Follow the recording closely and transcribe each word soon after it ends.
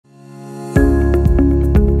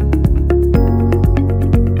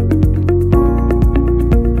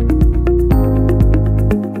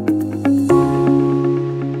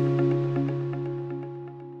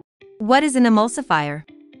What is an emulsifier?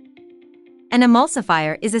 An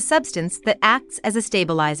emulsifier is a substance that acts as a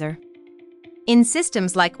stabilizer. In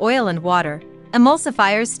systems like oil and water,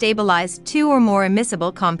 emulsifiers stabilize two or more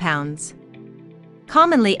immiscible compounds.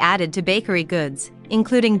 Commonly added to bakery goods,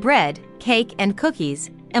 including bread, cake, and cookies,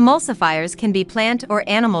 emulsifiers can be plant or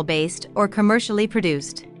animal-based or commercially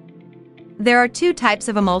produced. There are two types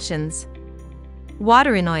of emulsions: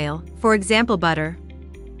 water in oil, for example butter,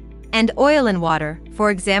 and oil in water,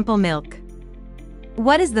 for example milk.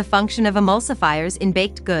 What is the function of emulsifiers in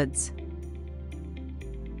baked goods?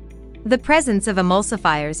 The presence of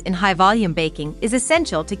emulsifiers in high-volume baking is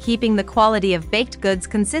essential to keeping the quality of baked goods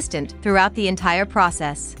consistent throughout the entire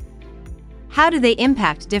process. How do they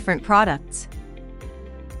impact different products?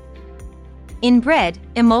 In bread,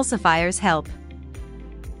 emulsifiers help: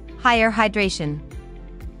 higher hydration,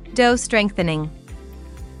 dough strengthening,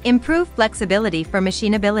 improve flexibility for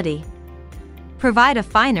machinability, provide a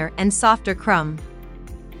finer and softer crumb,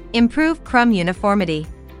 improve crumb uniformity,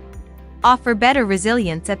 offer better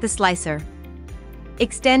resilience at the slicer,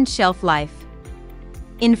 extend shelf life.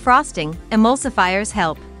 In frosting, emulsifiers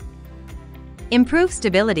help: improve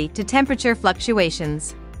stability to temperature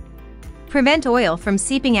fluctuations, prevent oil from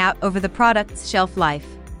seeping out over the product's shelf life,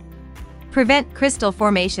 prevent crystal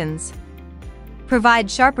formations, provide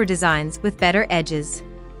sharper designs with better edges,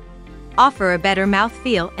 offer a better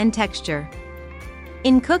mouthfeel and texture.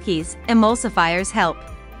 In cookies, emulsifiers help: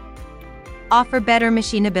 offer better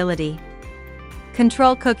machinability,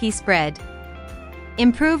 control cookie spread,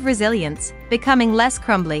 improve resilience, becoming less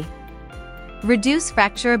crumbly, reduce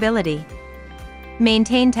fracturability,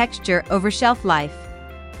 maintain texture over shelf life.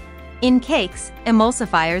 In cakes,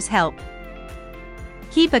 emulsifiers help: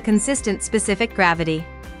 keep a consistent specific gravity,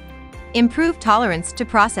 improve tolerance to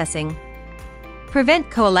processing, prevent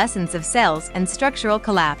coalescence of cells and structural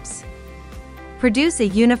collapse, produce a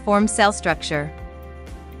uniform cell structure,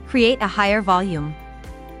 create a higher volume.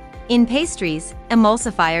 In pastries,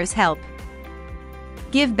 emulsifiers help: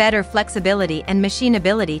 give better flexibility and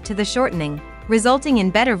machinability to the shortening, resulting in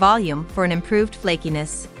better volume for an improved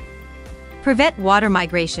flakiness, prevent water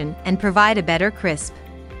migration and provide a better crisp.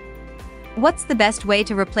 What's the best way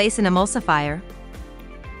to replace an emulsifier?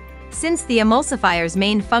 Since the emulsifier's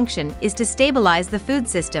main function is to stabilize the food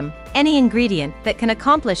system, any ingredient that can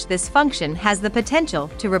accomplish this function has the potential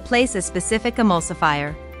to replace a specific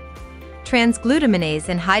emulsifier. Transglutaminase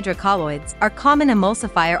and hydrocolloids are common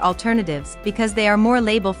emulsifier alternatives because they are more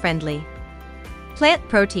label-friendly. Plant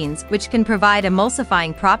proteins, which can provide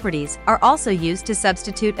emulsifying properties, are also used to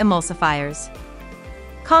substitute emulsifiers.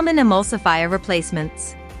 Common emulsifier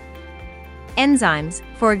replacements: enzymes,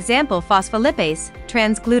 for example phospholipase,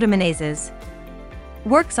 transglutaminases.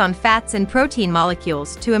 Works on fats and protein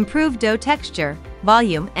molecules to improve dough texture,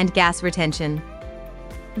 volume, and gas retention.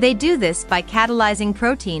 They do this by catalyzing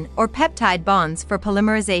protein or peptide bonds for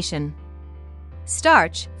polymerization.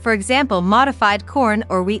 Starch, for example modified corn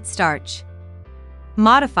or wheat starch.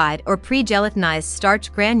 Modified or pre-gelatinized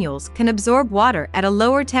starch granules can absorb water at a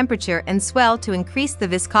lower temperature and swell to increase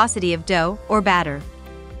the viscosity of dough or batter.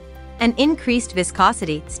 An increased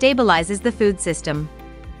viscosity stabilizes the food system.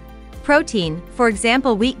 Protein, for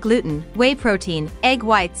example wheat gluten, whey protein, egg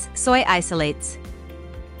whites, soy isolates.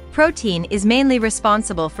 Protein is mainly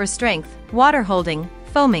responsible for strength, water holding,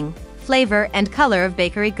 foaming, flavor, and color of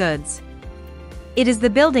bakery goods. It is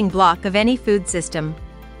the building block of any food system.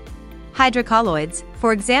 Hydrocolloids,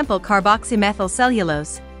 for example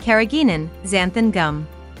carboxymethylcellulose, carrageenan, xanthan gum.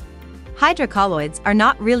 Hydrocolloids are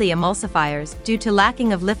not really emulsifiers due to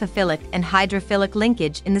lacking of lipophilic and hydrophilic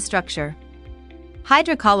linkage in the structure.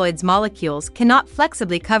 Hydrocolloids molecules cannot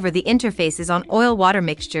flexibly cover the interfaces on oil-water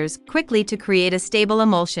mixtures quickly to create a stable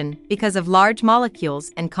emulsion because of large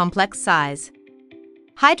molecules and complex size.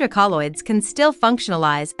 Hydrocolloids can still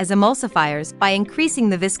functionalize as emulsifiers by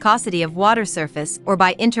increasing the viscosity of water surface or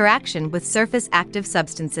by interaction with surface active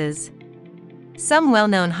substances. Some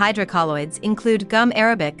well-known hydrocolloids include gum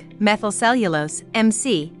arabic, methylcellulose,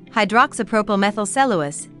 MC,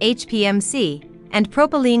 hydroxypropylmethylcellulose, HPMC, and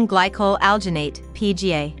propylene glycol alginate,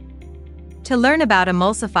 PGA. To learn about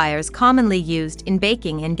emulsifiers commonly used in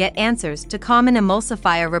baking and get answers to common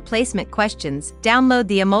emulsifier replacement questions, download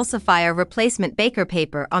the Emulsifier Replacement Baker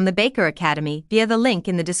paper on the Baker Academy via the link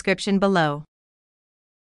in the description below.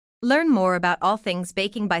 Learn more about all things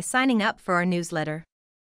baking by signing up for our newsletter.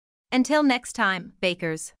 Until next time,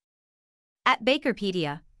 bakers. At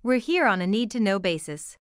BAKERpedia, we're here on a need-to-know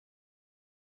basis.